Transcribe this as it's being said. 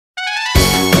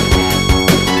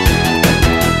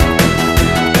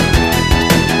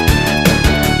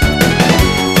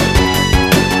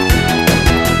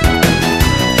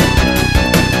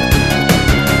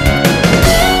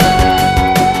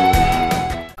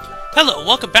Hello,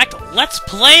 welcome back to Let's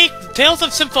Play Tales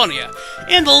of Symphonia.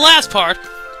 In the last part,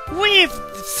 we've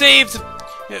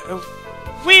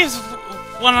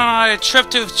went on a trip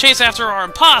to chase after our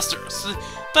imposters,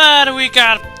 but we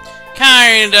got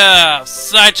kinda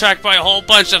sidetracked by a whole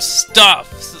bunch of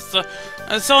stuff. So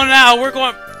now we're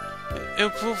going...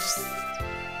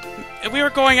 We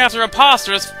were going after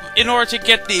imposters in order to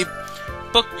get the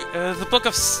book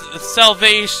of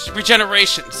salvation,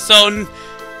 regeneration. So,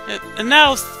 and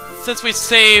now, since we've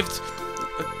saved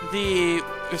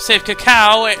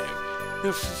Cacao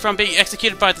from being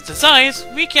executed by the Designs,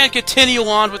 we can continue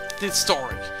on with the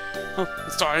story.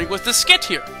 Starting with the skit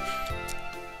here.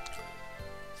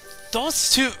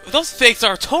 Those fakes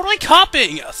are totally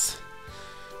copying us.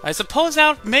 I suppose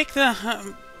that would make their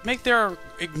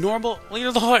ignorable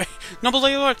leader lord, noble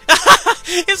leader lord.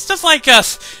 It's just like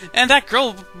us, and that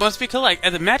girl must be correct,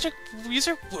 and the magic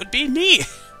user would be me.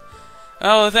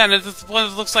 Oh, then it's one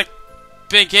that looks like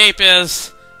Big Ape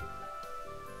is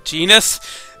Genus.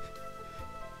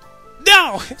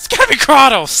 No, it's gotta be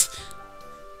Kratos.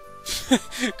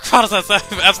 Kratos has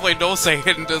absolutely no say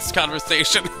in this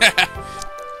conversation.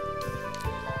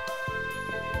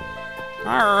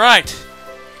 All right.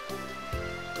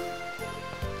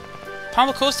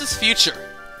 Palmacosta's future.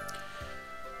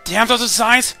 Damn those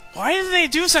Designs! Why do they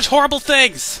do such horrible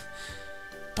things?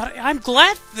 But I'm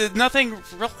glad that nothing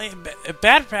really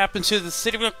bad happened to the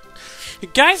city.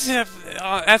 Guys,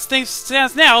 as things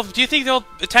stand now, do you think they'll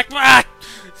attack?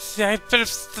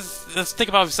 Let's think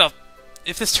about myself.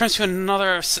 If this turns to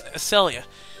another Celia,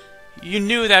 you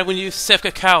knew that when you saved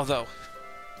Cacao, though.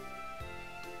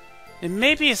 It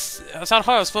may be sound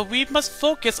harsh, but we must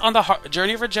focus on the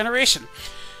journey of regeneration.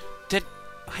 Did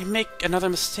I make another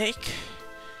mistake?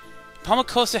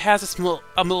 Palmacosta has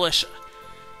a militia.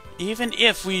 Even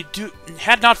if we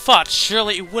had not fought,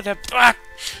 surely it would have...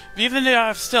 Even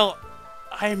still,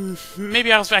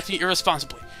 maybe I was acting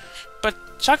irresponsibly.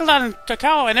 But Chocolate and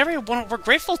Cacao and everyone were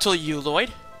grateful to you,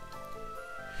 Lloyd.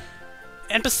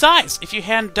 And besides, if you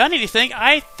hadn't done anything,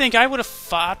 I think I would have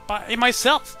fought by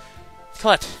myself.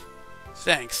 Colette,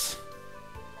 thanks.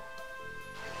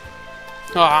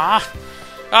 Ah.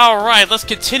 Alright, let's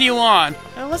continue on.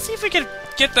 Let's see if we can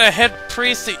get the head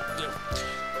priest to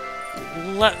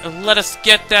let us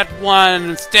get that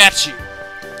one statue.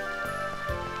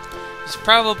 It's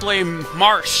probably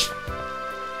Marsh.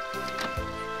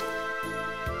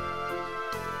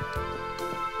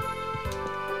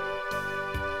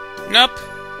 Nope.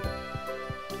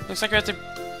 Looks like we have to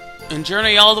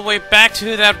journey all the way back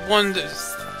to that one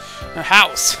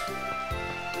house.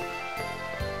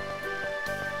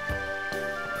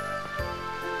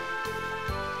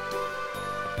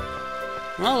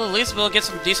 Well, at least we'll get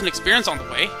some decent experience on the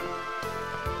way.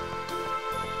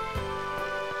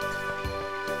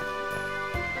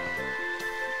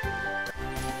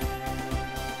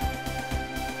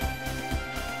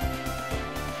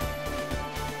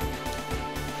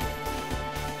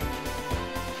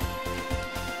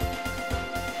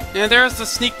 And there's the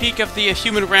sneak peek of the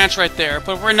human ranch right there,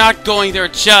 but we're not going there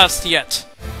just yet.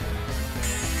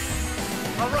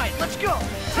 Alright, let's go!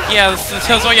 Yeah,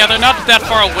 so yeah, they're not that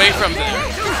far away from there.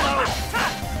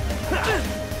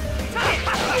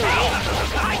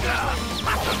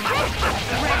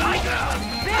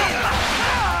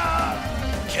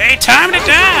 Okay, time to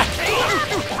die!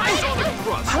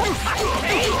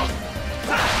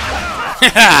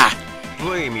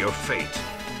 Blame your fate.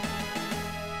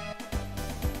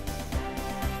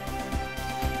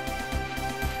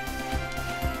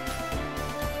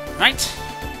 Right.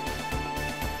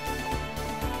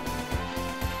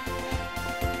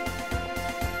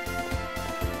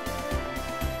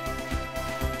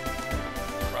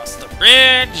 Cross the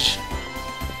bridge.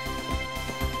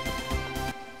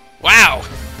 Wow.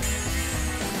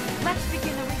 Let's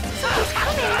begin the race. Something's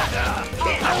coming.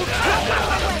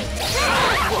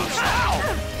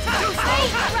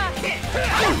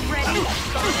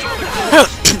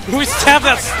 We stabbed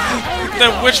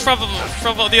that witch from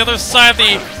the other side of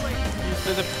the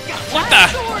what the?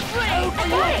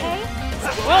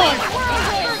 Whoa!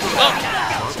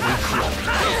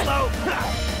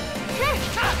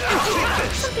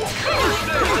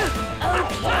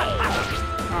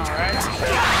 Alright.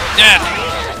 Dead.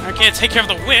 Okay, take care of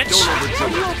the witch.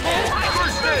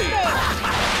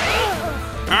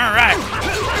 Alright.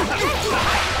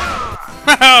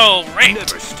 Oh, right.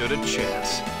 Never stood a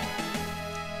chance.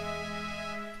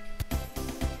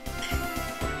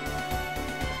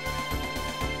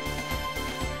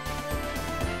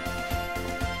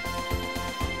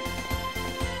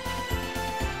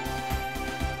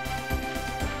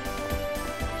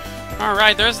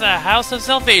 Alright, there's the House of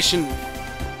Salvation.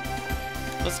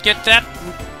 let's get that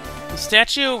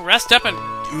statue, rest up,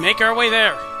 and make our way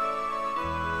there.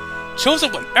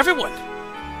 Chosen One, everyone!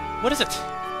 What is it?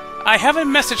 I have a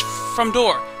message from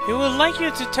Dorr. He would like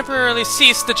you to temporarily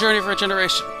cease the journey of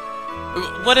regeneration.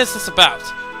 What is this about?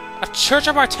 A Church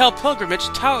of Martel pilgrimage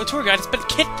tour guide has been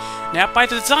kidnapped by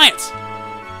the Giants.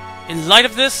 In light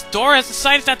of this, Dorr has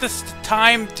decided that this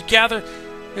time to gather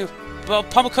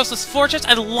Palmacosta's forces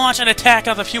and launch an attack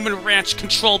on the human ranch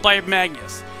controlled by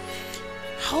Magnus.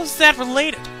 How's that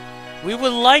related? We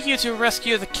would like you to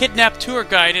rescue the kidnapped tour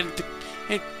guide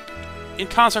in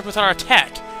concert with our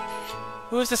attack.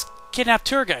 Who is this kidnapped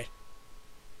tour guide?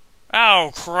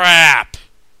 Oh, crap!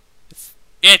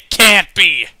 It can't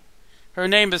be! Her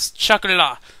name is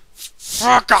Chocolat.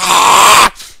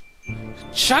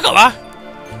 Chocolat?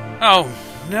 Oh,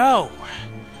 no.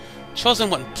 Chosen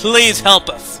One, please help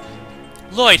us.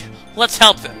 Lloyd, let's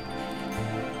help them.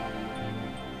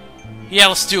 Yeah,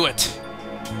 let's do it.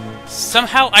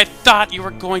 Somehow I thought you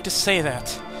were going to say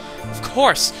that. Of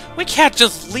course, we can't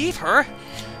just leave her.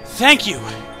 Thank you.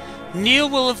 Neil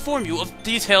will inform you of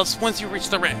details once you reach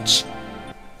the ranch.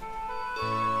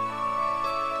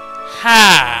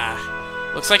 Ha!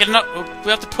 Looks like we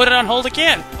have to put it on hold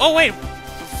again. Oh wait,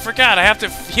 forgot, I have to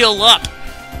heal up.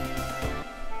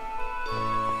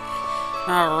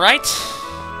 Alright.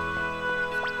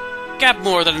 Got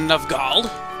more than enough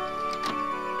gold.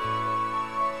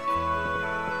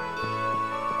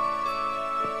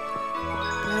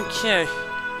 Okay.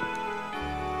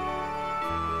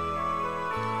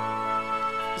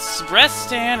 Let's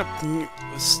rest and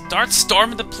start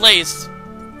storming the place.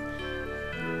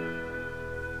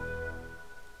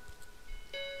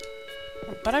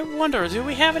 But I wonder, do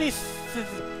we have any? Is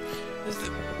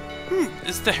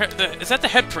that the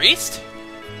head priest?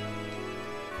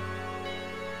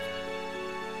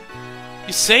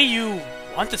 You say you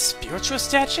want the spiritual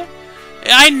statue?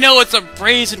 I know it's a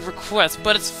brazen request,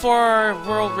 but it's for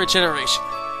world regeneration.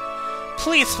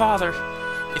 Please, Father,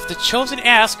 if the Chosen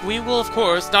ask, we will, of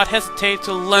course, not hesitate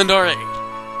to lend our aid.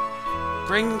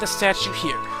 Bring the statue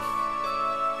here.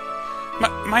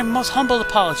 My most humble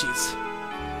apologies.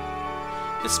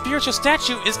 The spiritual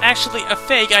statue is actually a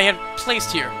fake I had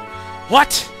placed here.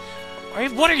 What?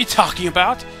 What are you talking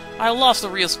about? I lost the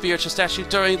real spiritual statue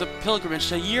during the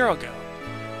pilgrimage a year ago.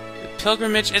 The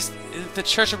pilgrimage is the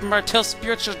Church of Martel's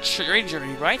spiritual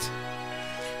journey, right?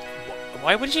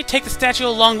 Why wouldn't you take the statue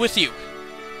along with you?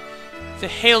 The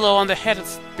halo on the head of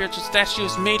the spiritual statue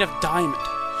is made of diamond.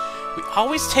 We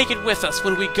always take it with us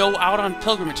when we go out on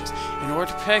pilgrimages in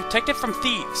order to protect it from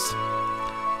thieves.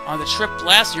 On the trip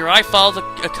last year, I followed the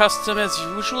custom as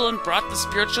usual and brought the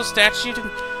spiritual statue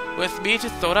with me to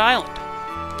Thoda Island.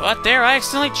 But there, I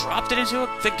accidentally dropped it into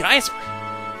the geyser.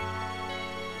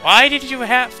 Why did you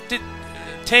have to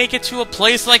take it to a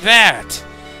place like that?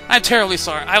 I'm terribly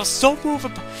sorry. I was so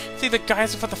moved to see the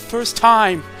geyser for the first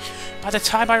time. By the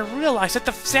time I realized that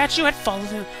the statue had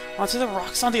fallen onto the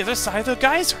rocks on the other side of the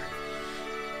geyser.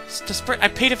 I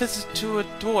paid a visit to a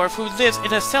dwarf who lives in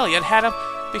Acelia and had him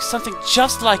make something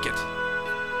just like it.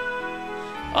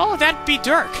 Oh, that'd be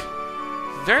Dirk.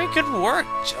 Very good work.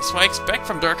 Just what I expect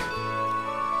from Dirk.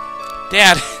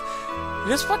 Dad,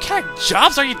 what kind of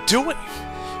jobs are you doing?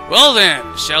 Well then,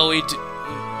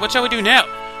 what shall we do now?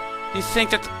 Do you think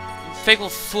that the fake will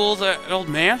fool the old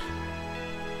man?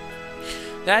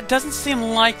 That doesn't seem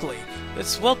likely.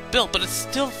 It's well built, but it's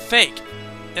still fake.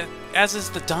 As is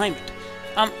the diamond.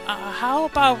 How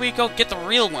about we go get the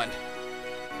real one?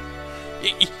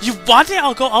 You want it?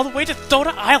 I'll go all the way to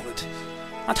Thoda Island.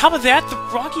 On top of that, the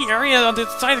rocky area on the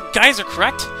side of the geyser,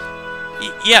 correct?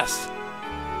 Yes.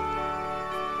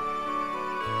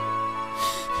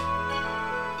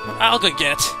 I'll go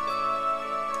get it.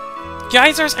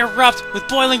 Geysers erupt with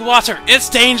boiling water. It's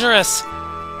dangerous.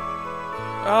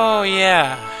 Oh,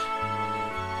 yeah.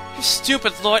 You're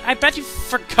stupid, Lloyd. I bet you've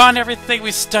forgotten everything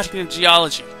we studied in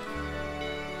geology.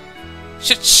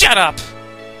 Shut up!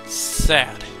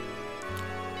 Sad.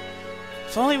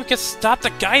 If only we could stop the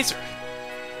geyser.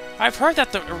 I've heard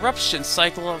that the eruption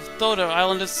cycle of Thoda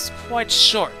Island is quite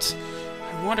short.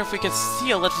 I wonder if we can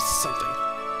seal it with something.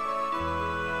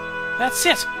 That's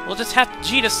it! We'll just have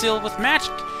G to seal it with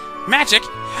magic. Magic?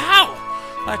 How?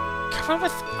 Cover it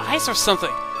with ice or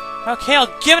something. Okay,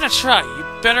 I'll give it a try.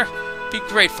 You better be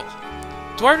grateful.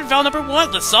 Dwarven vow number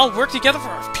 1, let's all work together for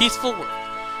our peaceful work.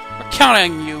 We're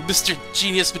counting on you, Mr.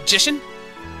 Genius Magician.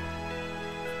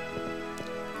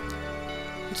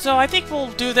 So I think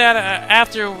we'll do that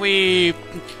after we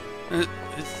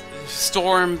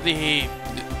storm the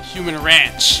human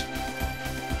ranch,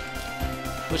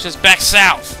 which is back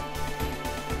south.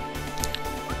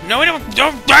 No, we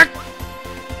don't back.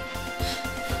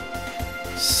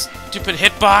 Stupid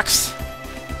hitbox.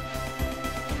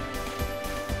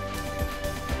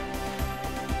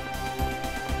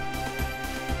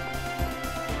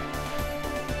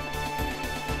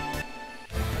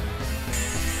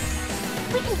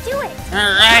 We can do it!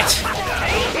 Alright.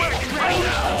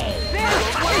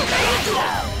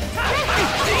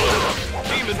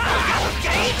 Demon Fang!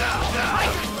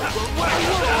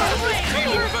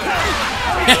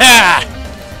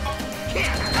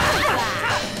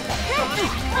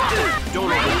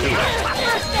 Don't overdo it.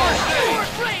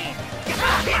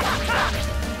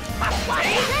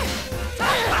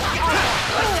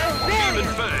 Demon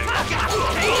Fang!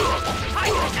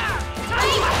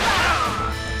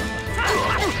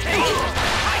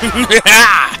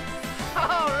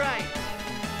 Alright!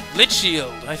 Lit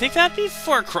Shield. I think that'd be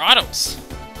for Kratos.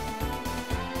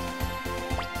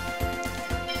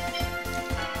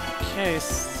 Okay.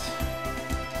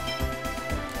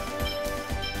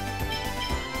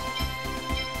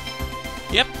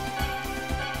 Yep.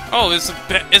 Oh,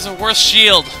 it's a worse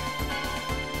shield.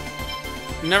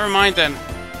 Never mind then.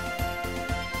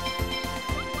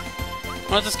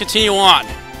 Let's just continue on.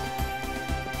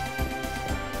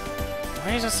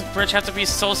 Why does this bridge have to be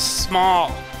so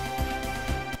small?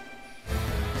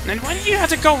 And why did you have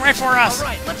to go right for us?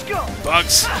 Alright, let's go!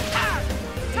 Bugs.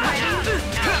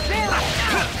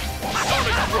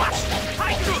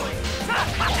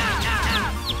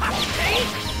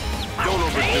 Don't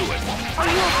overdo it. Are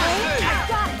you okay?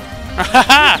 Got it!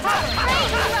 Haha!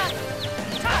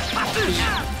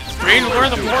 Rain, where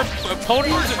the more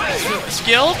potent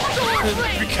skill?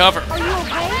 Recover. Are you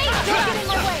okay? Don't get in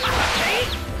my way!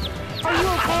 Are you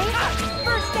okay?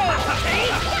 First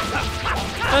aid!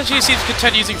 Well, she seems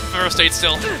content using first aid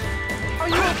still. Are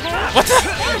you okay? What the?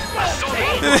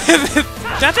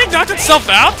 That thing knocked itself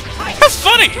out? That's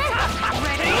funny!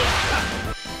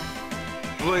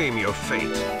 Blame your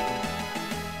fate.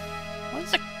 What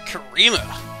is a Karima?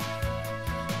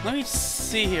 Let me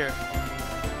see here.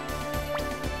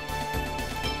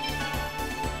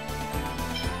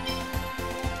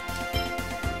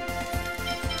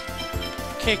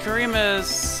 Okay, Karima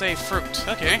is a fruit.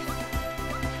 Okay.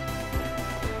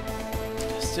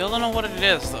 Still don't know what it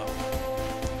is, though.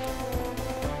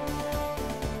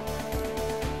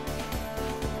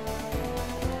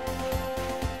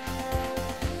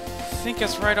 I think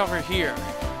it's right over here.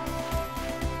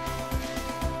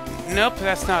 Nope,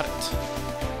 that's not it.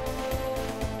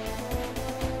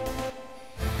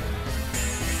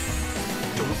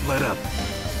 Don't let up.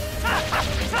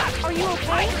 Are you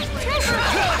okay?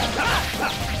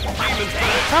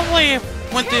 Probably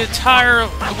went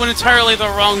entirely the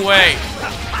wrong way.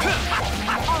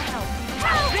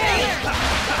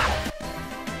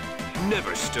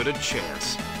 Never stood a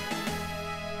chance.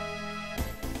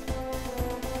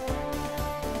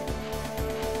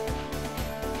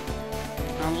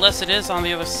 Unless it is on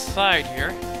the other side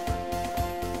here.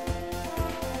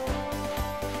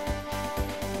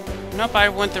 Nope, I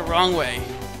went the wrong way.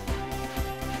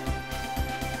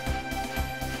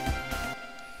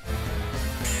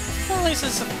 Well, at least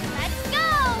it's a, Let's go!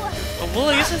 well,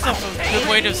 at least it's a good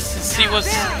way to see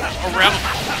what's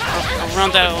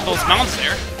around those mountains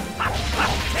there.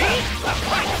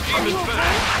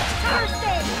 First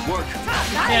aid! Work.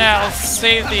 Yeah, I'll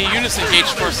save the unison gauge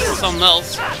for something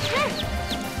else. Are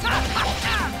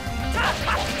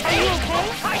you okay?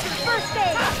 First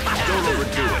aid! Don't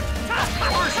overdo it.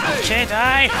 Okay,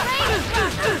 die.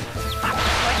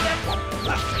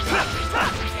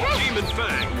 Demon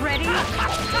Fang. Ready?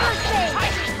 First aid!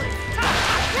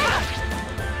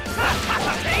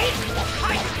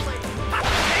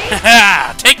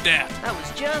 Haha, take that. I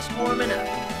was just warming up.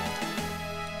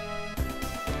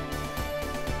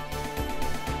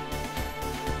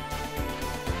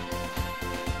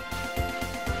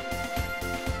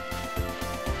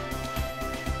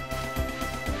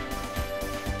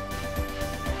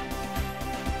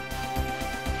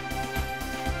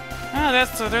 Ah,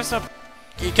 there's a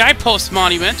guidepost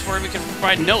monument where we can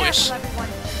ride no-ish. Careful, everyone.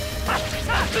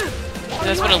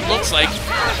 That's what it looks like.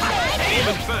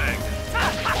 Demon Fang.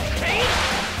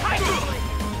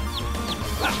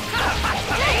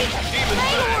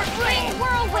 Rain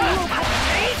whirlwind!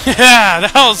 Yeah,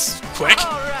 that was quick.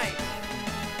 Alright!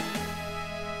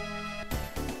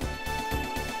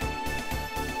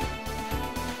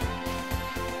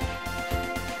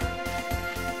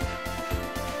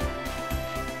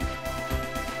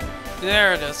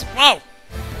 There it is. Whoa!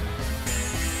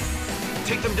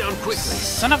 Take them down quickly.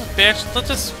 Son of a bitch, let's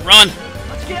just run.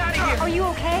 Let's get out of here! Are you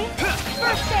okay?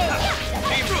 First aid!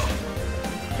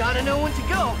 Gotta know when to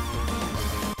go!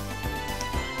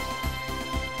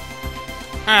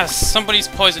 Ah, somebody's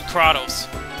poisoned Kratos.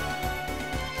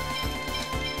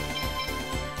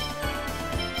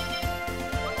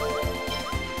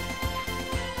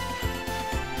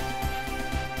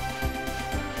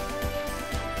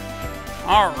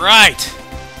 Alright!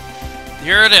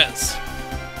 Here it is.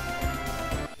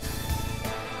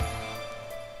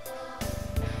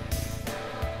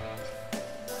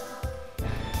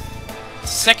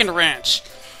 Second ranch.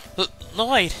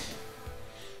 Lloyd.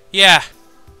 Yeah,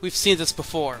 we've seen this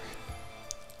before.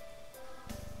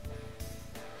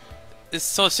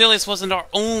 So Silius wasn't the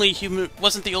only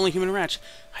human ranch.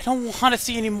 I don't want to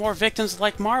see any more victims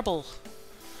like Marble.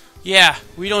 Yeah,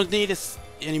 we don't need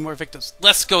any more victims.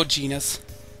 Let's go, Genus.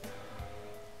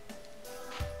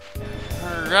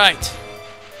 Alright.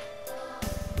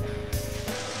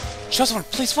 Chosen One,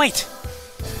 please wait!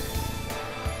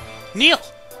 Neil!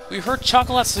 We heard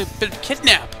Chocolate's been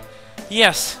kidnapped.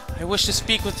 Yes, I wish to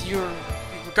speak with you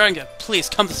regarding it. Please,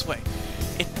 come this way.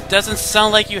 It doesn't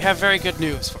sound like you have very good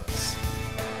news for us.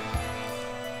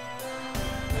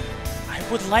 I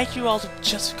would like you all to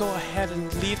just go ahead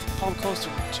and leave the Palm Coast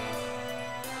region.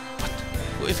 But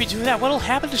if we do that, what'll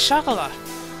happen to Chocolat?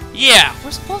 Yeah,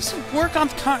 we're supposed to work on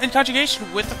in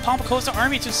conjugation with the Palm Coast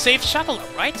army to save Chocolat,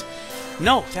 right?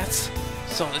 No,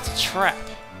 so it's a trap.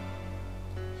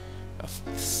 Of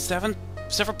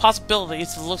several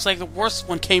possibilities, it looks like the worst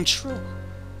one came true.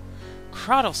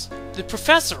 Kratos, the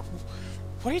professor,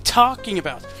 what are you talking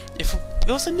about? If it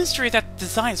was a mystery that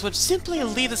designs would simply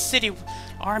leave the city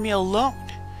army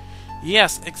alone.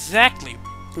 Yes, exactly.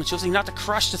 And choosing not to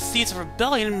crush the seeds of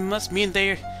rebellion must mean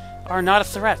they are not a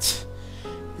threat.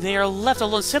 They are left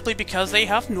alone simply because they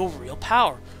have no real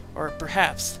power. Or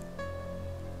perhaps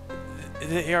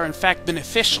they are in fact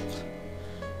beneficial.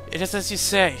 It is as you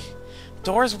say.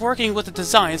 Dorrs working with the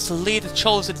designs to lead the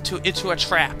Chosen into a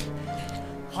trap.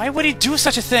 Why would he do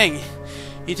such a thing?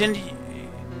 He didn't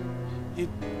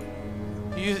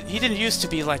used to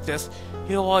be like this.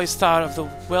 He always thought of the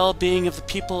well-being of the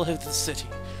people of the city.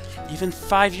 Even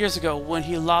 5 years ago, when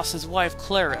he lost his wife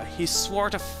Clara, he swore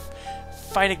to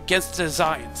fight against the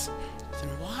designs. Then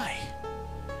why?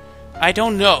 I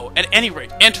don't know. At any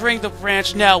rate, entering the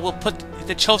ranch now will put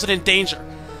the Chosen in danger.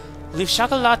 Leave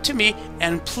Chocolat to me,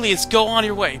 and please go on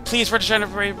your way. Please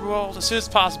regenerate the world as soon as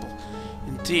possible.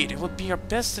 Indeed, it would be our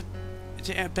best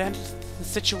to abandon the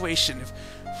situation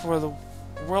for the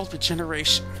world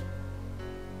regeneration.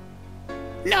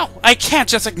 No! I can't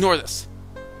just ignore this!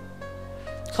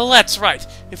 Colette's right.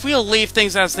 If we'll leave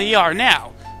things as they are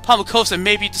now, Palmacosta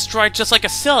may be destroyed just like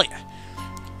Acilia.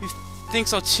 You think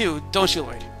so too, don't you,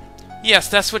 Lloyd? Yes,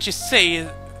 that's what you say.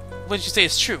 What you say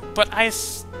is true, but I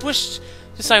wish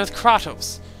to side with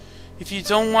Kratos. If you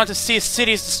don't want to see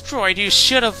cities destroyed, you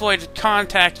should avoid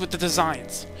contact with the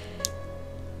designs.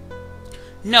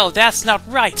 No, that's not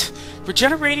right.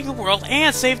 Regenerating the world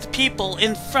and save the people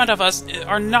in front of us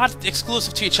are not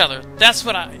exclusive to each other. That's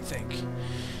what I think.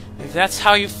 If that's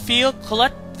how you feel,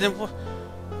 Colette, then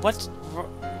what?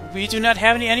 We do not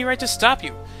have any right to stop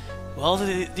you. Well,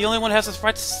 the only one who has the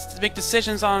right to make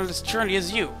decisions on this journey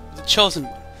is you, the Chosen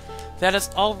One. That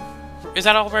is all. Is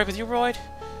that all right with you, Royd?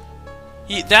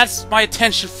 That's my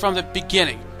intention from the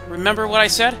beginning. Remember what I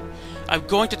said? I'm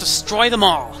going to destroy them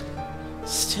all.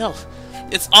 Still,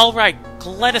 it's all right.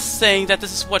 Colette is saying that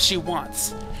this is what she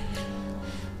wants.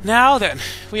 Now then,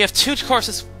 we have two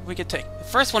courses we can take. The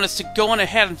first one is to go on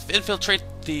ahead and infiltrate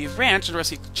the ranch and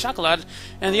rescue Chocolat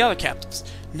and the other captives.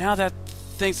 Now that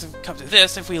things have come to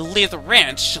this, if we leave the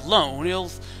ranch alone,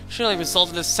 it'll surely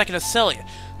result in a second Acilia.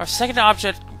 Our second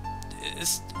option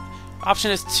is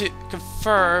to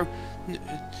confirm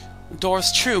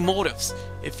Dorr's true motives.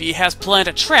 If he has planned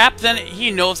a trap, then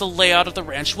he knows the layout of the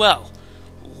ranch well.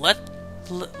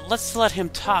 Let's let him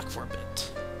talk for a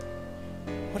bit.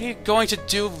 What are you going to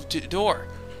do to Dorr?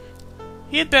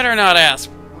 You'd better not ask.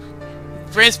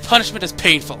 Ray's punishment is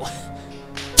painful.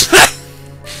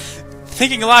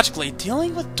 Thinking logically,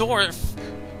 dealing with Dorr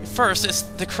first is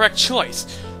the correct choice.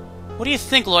 What do you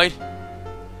think, Lloyd?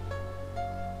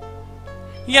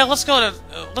 Yeah, let's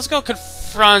go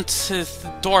confront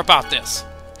Dorr about this.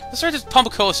 Let's start with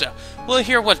Palmacosta. We'll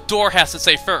hear what Dorr has to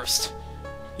say first.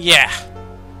 Yeah.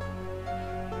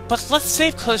 But let's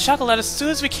save Chocolat as soon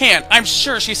as we can. I'm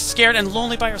sure she's scared and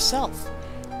lonely by herself.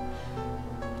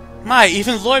 My,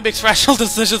 even Lloyd makes rational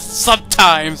decisions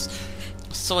sometimes.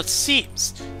 So it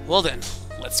seems. Well then,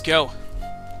 let's go.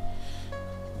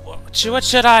 What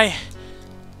should I...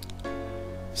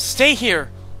 Stay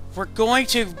here. We're going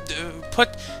to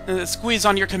put the squeeze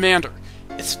on your commander.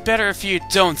 It's better if you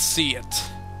don't see it.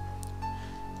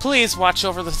 Please watch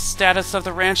over the status of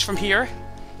the ranch from here.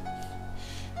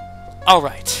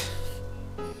 Alright.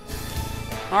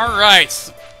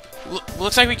 Alright.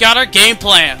 Looks like we got our game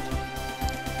plan.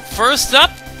 First up,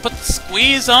 put the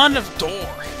squeeze on of Dorr.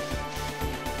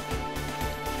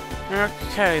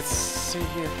 Okay, let's see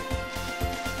here.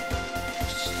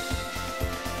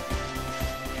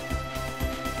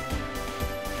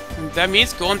 that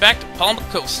means going back to Palma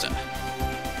Costa.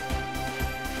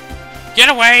 Get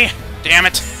away! Damn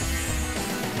it!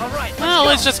 All right, Well,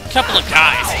 it's just a couple of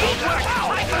guys.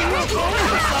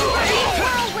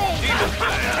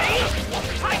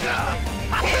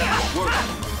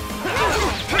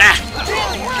 Ah!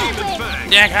 Demon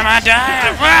Fang. Yeah, come on,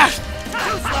 die! Ah!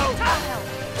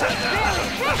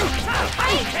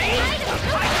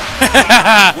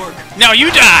 Now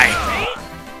you die!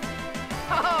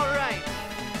 all right.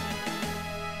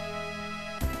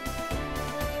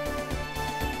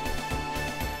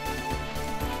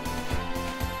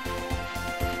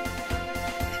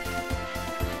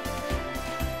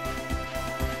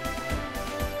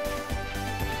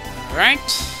 Alright.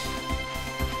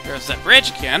 There's that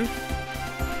bridge again.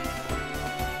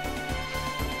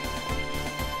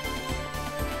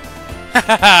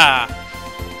 Hahaha!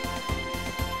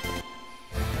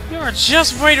 You were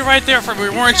just waiting right there for me,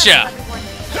 weren't ya?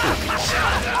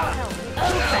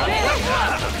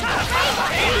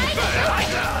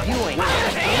 You ain't Are you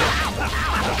okay?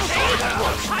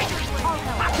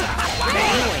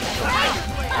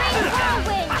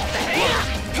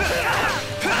 First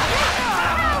aid.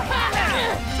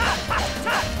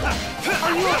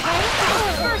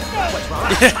 what's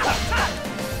wrong?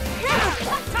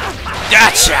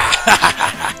 Gotcha!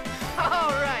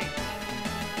 All right.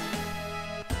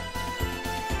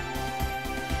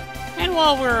 And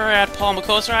while we're at Palma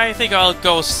Costa, I think I'll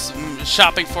go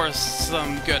shopping for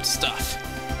some good stuff.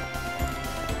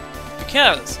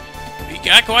 Because we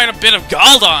got quite a bit of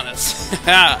gold on us.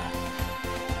 I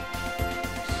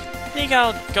think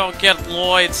I'll go get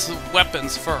Lloyd's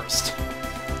weapons first.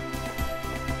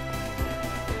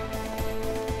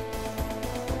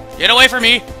 Get away from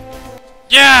me!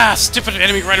 Yeah! Stupid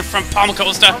enemy right in front of Palma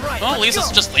Costa! Right, Well, at least it's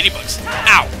just ladybugs.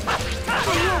 Ow!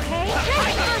 Are you okay?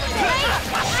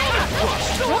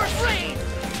 Dorrs rain.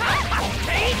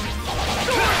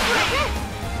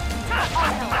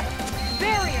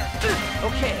 Barrier.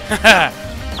 Okay.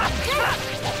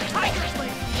 Tiger's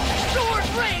Lane. Dorrs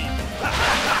rain.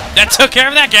 That took care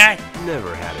of that guy!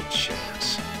 Never had a chance.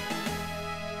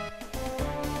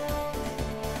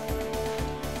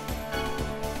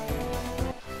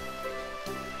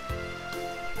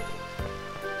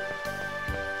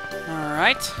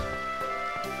 Alright.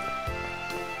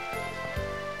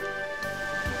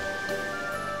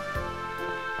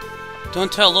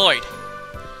 Don't tell Lloyd.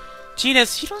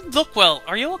 Genus, you don't look well.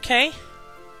 Are you okay?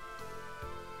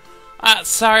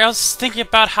 Sorry, I was thinking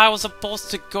about how I was supposed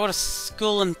to go to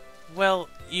school and, well,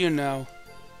 you know.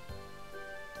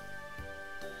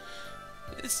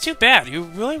 It's too bad. You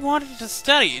really wanted to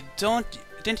study,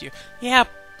 didn't you? Yeah,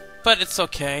 but it's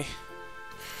okay.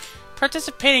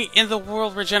 Participating in the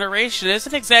world regeneration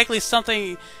isn't exactly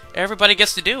something everybody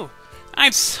gets to do.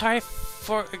 I'm sorry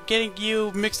for getting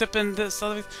you mixed up in this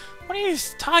other... What are you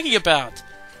talking about?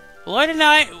 Lloyd and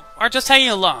I are just hanging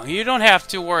along. You don't have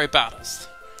to worry about us.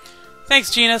 Thanks,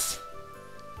 Genus.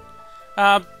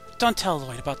 Don't tell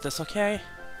Lloyd about this, okay?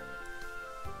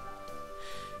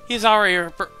 He's already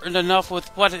earned enough with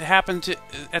what had happened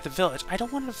at the village. I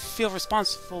don't want to feel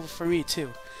responsible for me, too.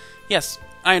 Yes,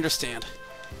 I understand.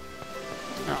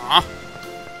 Aww.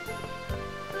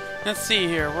 Let's see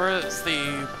here. Where is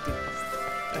the...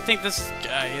 I think this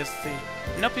guy is the...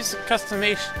 Nope, he's a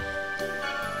customation.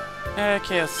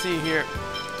 Okay, let's see here.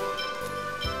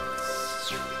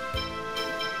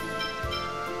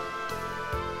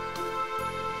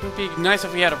 It would be nice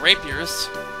if we had a rapiers.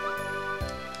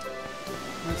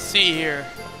 Let's see here.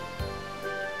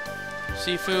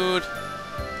 Seafood.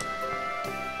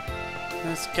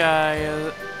 This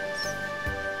guy...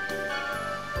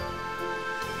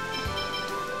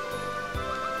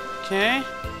 Okay.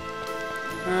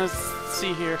 Let's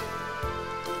see here.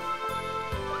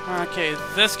 Okay,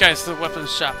 this guy's the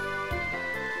weapons shop.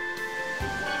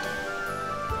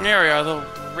 There we are, the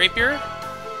rapier.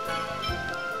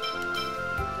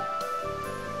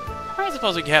 I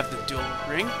suppose we could have the dual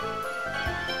ring.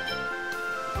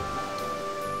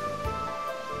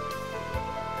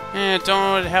 And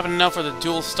don't have enough for the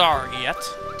dual star yet.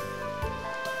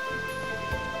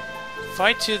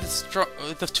 Fight to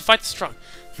fight the strong.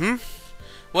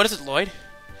 What is it, Lloyd?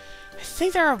 I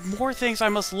think there are more things I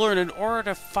must learn in order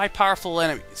to fight powerful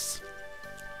enemies.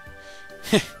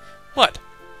 What?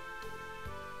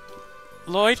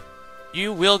 Lloyd,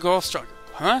 you will grow stronger,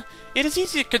 huh? It is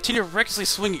easy to continue recklessly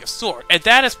swinging a sword, and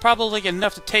that is probably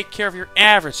enough to take care of your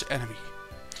average enemy.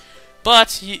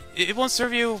 But it won't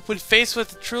serve you when faced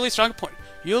with a truly strong opponent.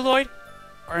 You, Lloyd,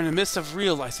 are in the midst of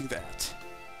realizing that.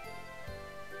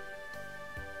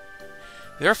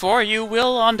 Therefore, you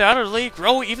will undoubtedly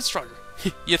grow even stronger.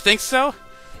 You think so?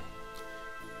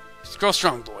 Grow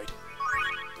strong, Lloyd.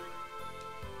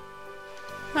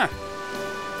 Huh.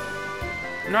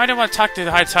 No, I didn't want to talk to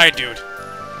the high tide dude.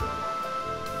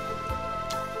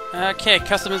 Okay,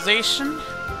 customization.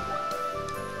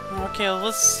 Okay,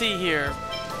 let's see here.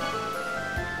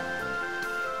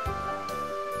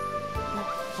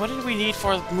 What did we need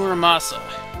for Muramasa?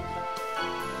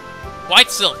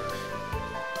 White silver.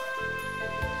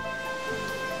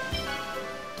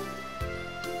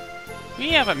 We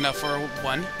have enough for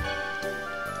one.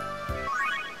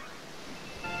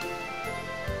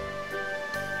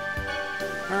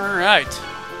 Alright.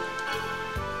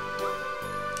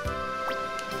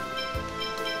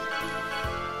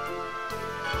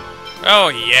 Oh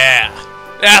yeah!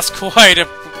 That's quite a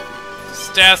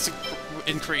stats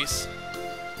increase.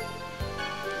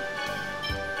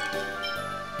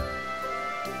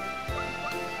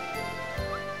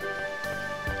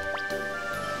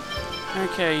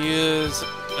 Okay, use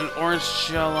an orange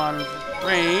gel on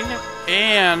Rain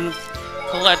and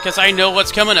Colette, because I know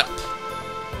what's coming up.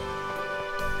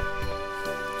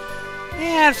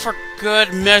 And for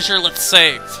good measure, let's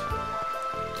save.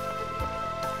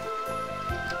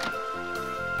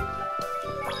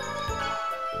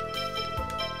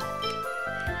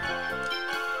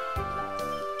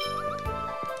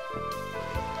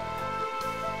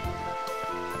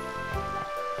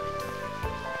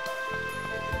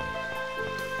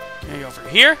 Over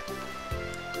here.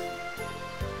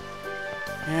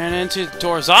 And into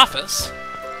Dorr's office.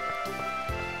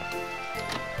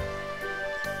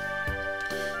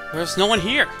 There's no one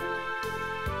here.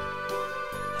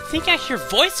 I think I hear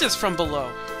voices from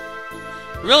below.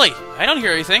 Really? I don't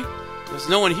hear anything. There's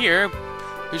no one here.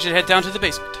 We should head down to the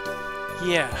basement.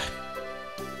 Yeah.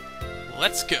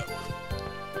 Let's go.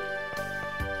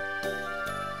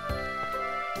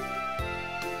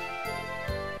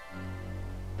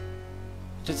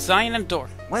 Design and Dorr.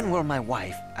 When will my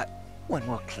wife, when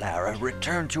will Clara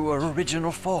return to her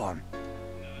original form?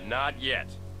 Not yet.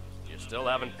 You still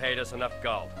haven't paid us enough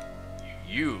gold.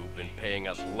 You've been paying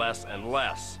us less and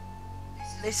less.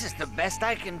 This is the best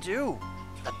I can do.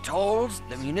 The tolls,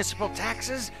 the municipal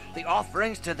taxes, the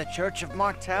offerings to the Church of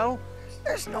Martel.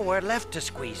 There's nowhere left to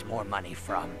squeeze more money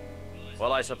from.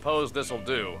 Well, I suppose this'll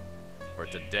do. For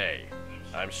today.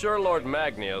 I'm sure Lord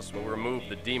Magnius will remove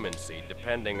the demon seed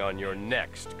depending on your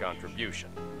next contribution.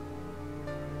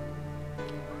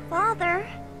 Father?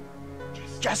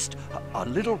 Just a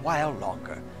little while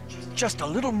longer. Just a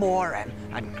little more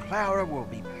and Clara will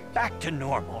be back to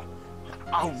normal.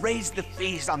 I'll raise the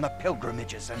fees on the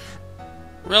pilgrimages and...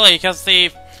 Really, because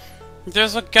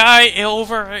there's a guy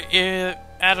over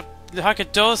at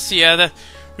Hakadosia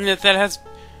that has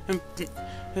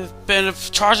been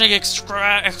charging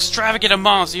extravagant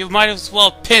amounts. You might as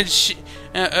well pinch,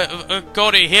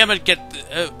 go to him and get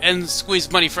and squeeze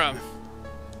money from.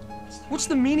 What's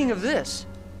the meaning of this?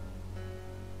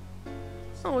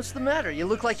 Oh, what's the matter? You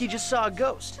look like you just saw a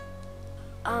ghost.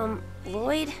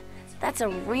 Lloyd, that's a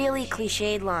really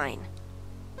cliched line.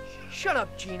 Shut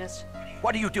up, Genus.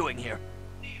 What are you doing here?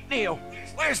 Neil!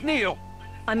 Where's Neil?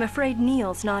 I'm afraid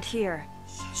Neil's not here.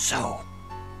 So,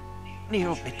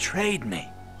 Neil betrayed me.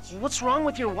 What's wrong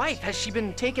with your wife? Has she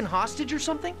been taken hostage or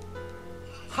something?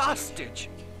 Hostage?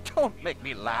 Don't make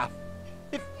me laugh.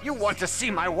 If you want to see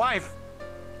my wife,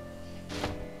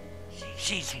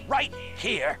 she's right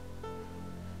here.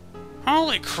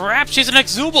 Holy crap, she's an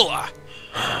Exubula!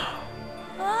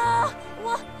 Oh,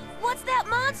 what's that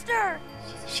monster?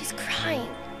 She's crying.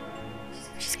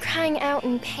 She's crying out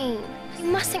in pain. You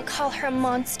mustn't call her a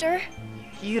monster.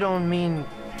 You don't mean...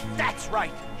 That's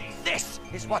right. This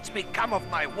is what's become of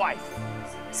my wife.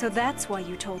 So that's why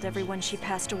you told everyone she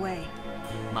passed away.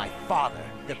 My father,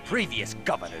 the previous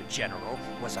Governor General,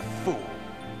 was a fool.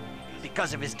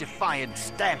 Because of his defiant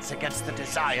stance against the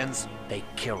Desians, they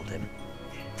killed him.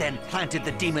 Then planted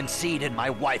the demon seed in my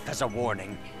wife as a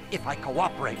warning. If I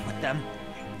cooperate with them,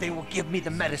 they will give me the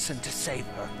medicine to save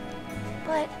her.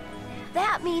 But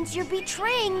that means you're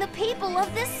betraying the people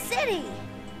of this city.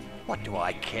 What do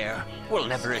I care? We'll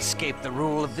never escape the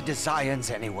rule of the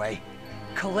Desians anyway.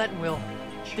 Colette will.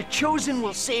 The Chosen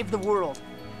will save the world.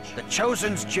 The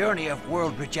Chosen's journey of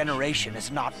world regeneration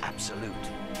is not absolute.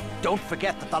 Don't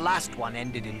forget that the last one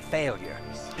ended in failure.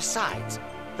 Besides,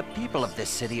 the people of this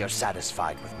city are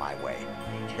satisfied with my way.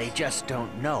 They just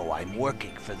don't know I'm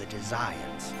working for the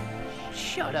Desians.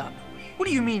 Shut up. What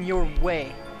do you mean, your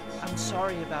way? I'm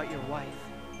sorry about your wife.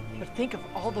 But think of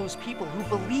all those people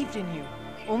who believed in you,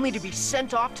 only to be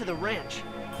sent off to the ranch.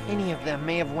 Any of them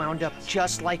may have wound up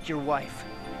just like your wife.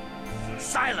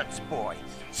 Silence, boy!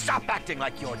 Stop acting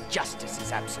like your justice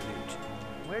is absolute.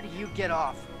 Where do you get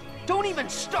off? Don't even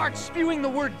start spewing the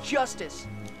word justice.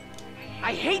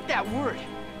 I hate that word.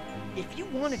 If you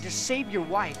wanted to save your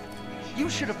wife, you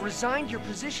should have resigned your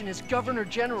position as Governor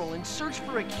General and searched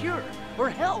for a cure, or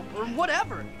help, or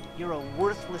whatever. You're a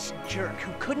worthless jerk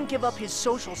who couldn't give up his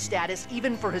social status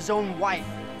even for his own wife.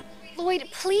 Lloyd,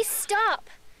 please stop.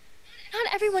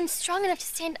 Not everyone's strong enough to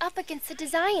stand up against the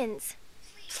Desians.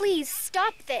 Please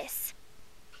stop this.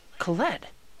 Colette.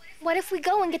 What if we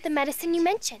go and get the medicine you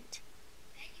mentioned?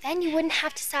 Then you wouldn't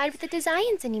have to side with the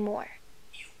Desians anymore.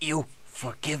 You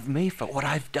forgive me for what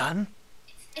I've done?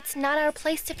 It's not our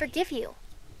place to forgive you.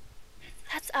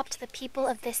 That's up to the people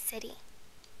of this city.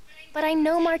 But I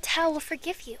know Martel will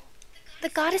forgive you. The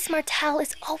goddess Martel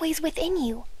is always within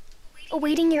you,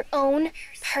 awaiting your own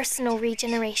personal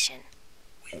regeneration.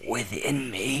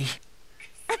 Within me?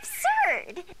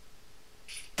 Absurd!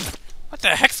 What the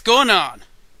heck's going on?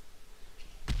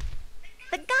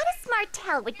 The goddess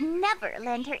Martel would never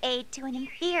lend her aid to an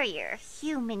inferior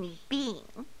human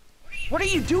being. What are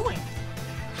you doing?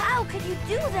 How could you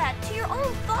do that to your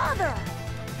own father?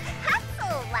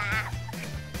 Hustle laugh.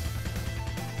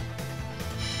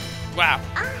 Wow.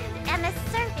 I am a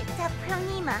servant of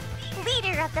Pronema,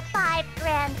 leader of the 5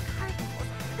 Grand Cardinals,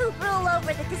 who rule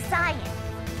over the Desians.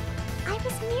 I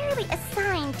was merely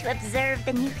assigned to observe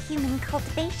the new human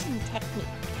cultivation technique,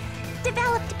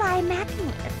 developed by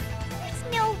Magnus. There's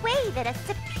no way that a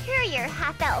superior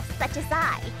half-elf such as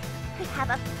I could have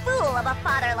a fool of a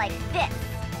father like this.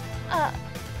 A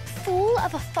fool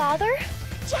of a father?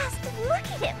 Just look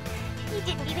at him. He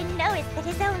didn't even notice that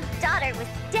his own daughter was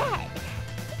dead,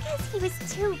 because he was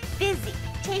too busy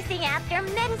chasing after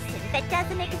medicine that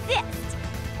doesn't exist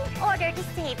in order to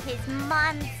save his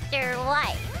monster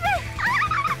wife.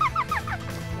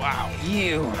 Wow.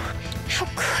 You. How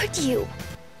could you?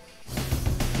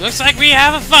 Looks like we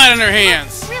have a fight on our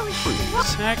hands. Really?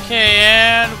 Okay,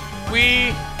 and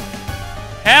we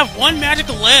have one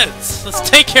magical lens. Let's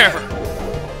take care of her.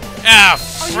 Ah,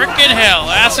 frickin' hell.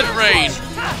 Acid rain.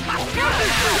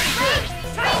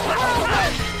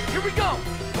 Here we go.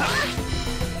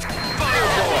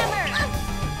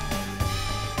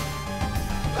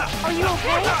 Are you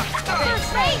okay?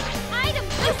 First aid! Item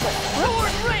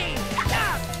Sword rain.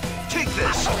 Take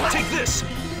this! Take this!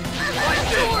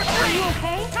 Are you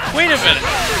okay? Wait a minute.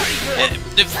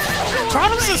 If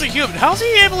Providence is a human, how's he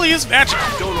able to use magic?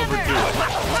 Don't overdo it.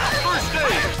 First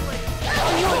aid!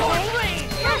 Are you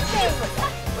okay?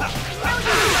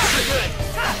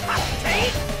 First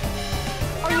aid!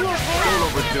 Are you okay? Don't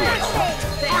overdo it.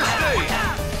 First aid!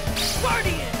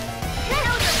 Guardian.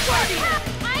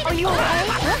 Are you okay?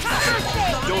 First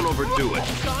aid! Don't overdo it.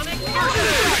 Pretty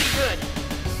good.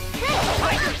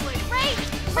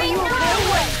 Are you okay?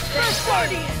 First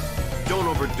Guardian. Don't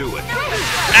overdo it.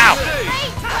 Ow!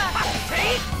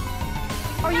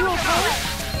 Are you okay?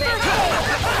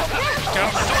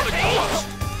 First aid!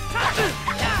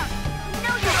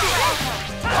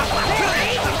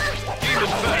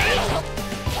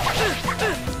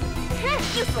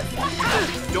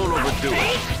 Don't overdo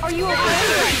it. Are you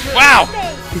okay? Wow!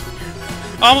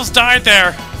 Almost died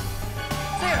there.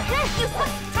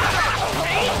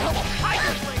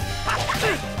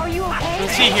 Are you okay?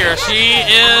 Let's see here. She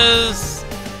is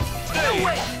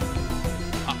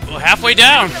halfway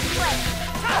down.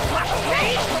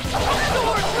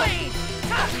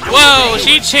 Whoa!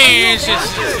 She changed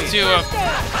to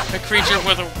a creature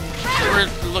with a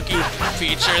weird-looking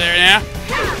feature there now.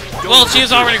 Well, she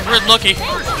was already weird-looking.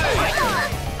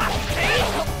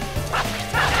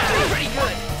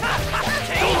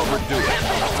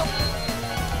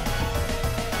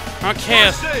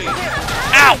 Okay.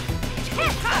 Ow!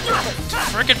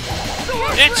 Frickin'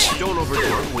 bitch! Don't overdo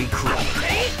it. We cry.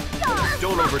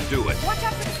 Don't overdo it.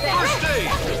 First aid!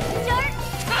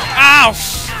 Ow!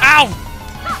 Ow!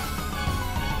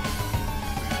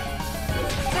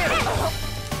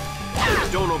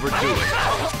 Don't overdo it.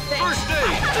 First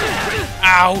aid!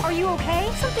 Ow! Are you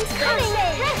okay? Something's coming.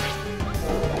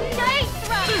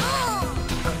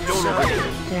 Don't overdo it.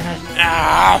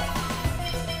 Ow!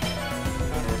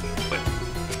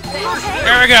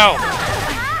 There we go!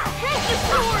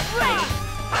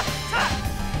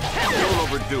 Don't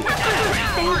overdo it.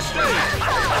 First aid!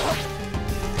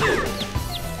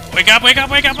 Wake up, wake up,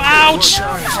 wake up! Ouch!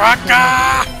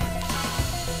 Fracka!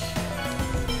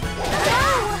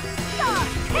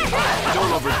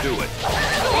 Don't overdo it.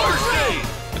 First aid!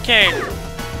 Okay.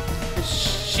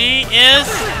 She is...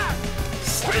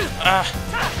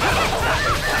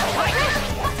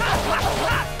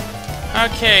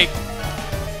 Okay.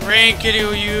 Rain, could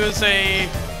you use a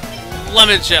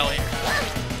lemon jelly?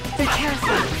 Be careful.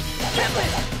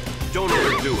 Don't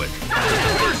overdo it.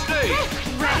 First aid!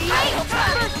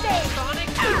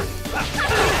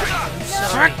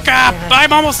 sorry. Frick up!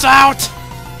 I'm almost out!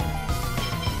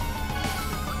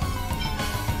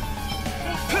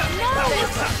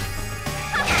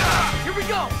 Here we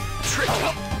go!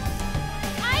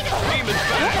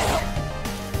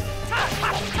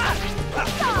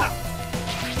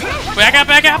 Back up,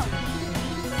 back up!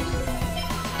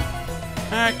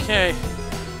 Okay.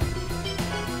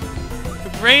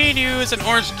 Great news and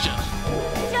orange juice.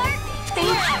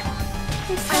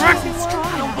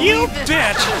 You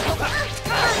bitch!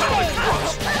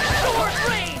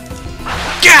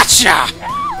 Gotcha!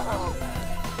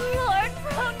 Lord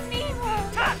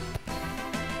Pronimo!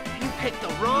 You picked the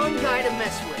wrong guy to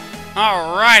mess with.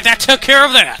 Alright, that took care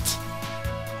of that!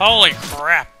 Holy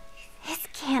crap. This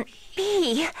can't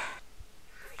be.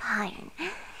 Fine.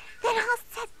 Then I'll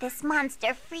set this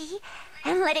monster free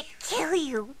and let it kill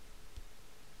you.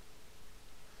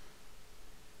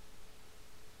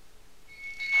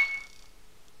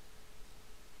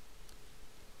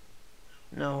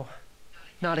 No,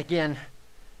 not again.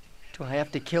 Do I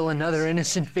have to kill another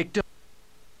innocent victim?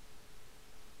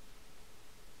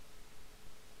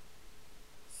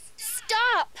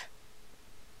 Stop!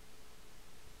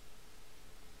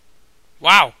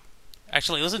 Wow.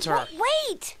 Actually, listen to her.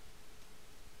 Wait!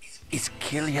 Is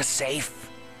Kelia safe?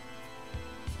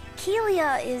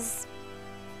 Kelia is...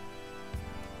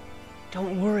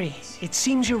 Don't worry. It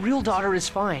seems your real daughter is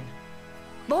fine.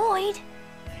 Lloyd?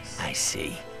 I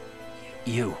see.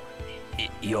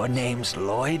 Your name's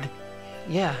Lloyd?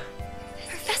 Yeah.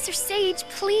 Professor Sage,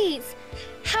 please!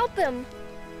 Help him!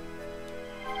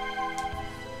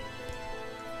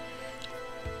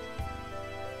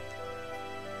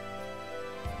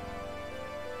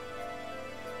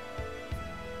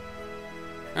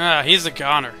 Ah, he's a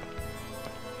goner.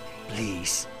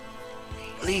 Please.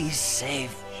 Please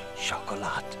save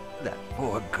Chocolat, that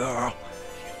poor girl.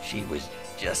 She was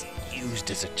just used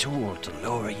as a tool to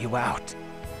lure you out.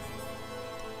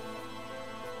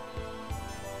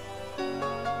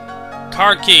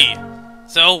 Card key.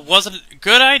 So, was it a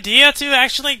good idea to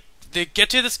actually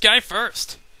get to this guy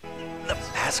first? The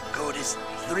passcode is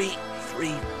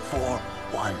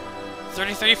 3341.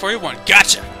 3341.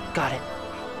 Gotcha! Got it.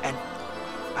 And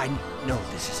I know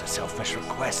this is a selfish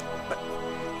request, but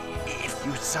if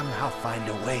you somehow find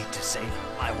a way to save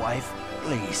my wife,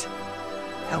 please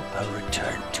help her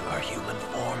return to her human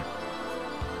form.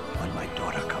 When my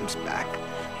daughter comes back,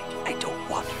 I don't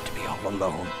want her to be all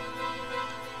alone.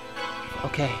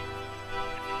 Okay.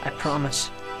 I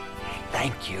promise.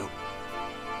 Thank you.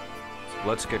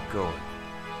 Let's get going.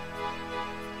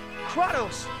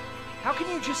 Kratos! How can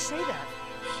you just say that?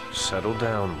 Settle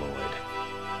down, Lloyd.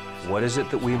 What is it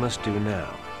that we must do now?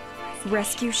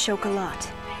 Rescue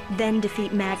Chocolat, then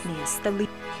defeat Magnius, the lead.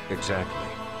 Exactly.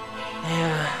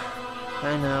 Yeah,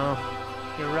 I know.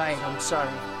 You're right, I'm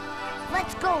sorry.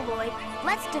 Let's go, Lloyd.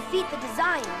 Let's defeat the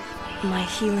Design. My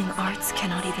healing arts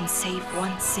cannot even save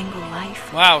one single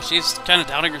life. Wow, she's kind of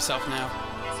doubting herself now.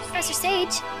 Professor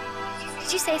Sage,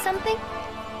 did you say something?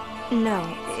 No,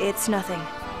 it's nothing.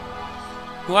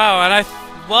 Wow, and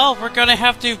well, we're gonna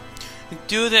have to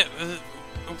do the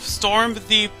storm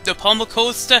the Palma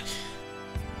Costa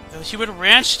Human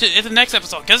Ranch in the next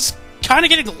episode, because it's kind of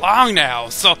getting long now.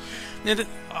 So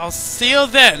I'll see you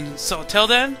then. So till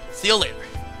then, see you later.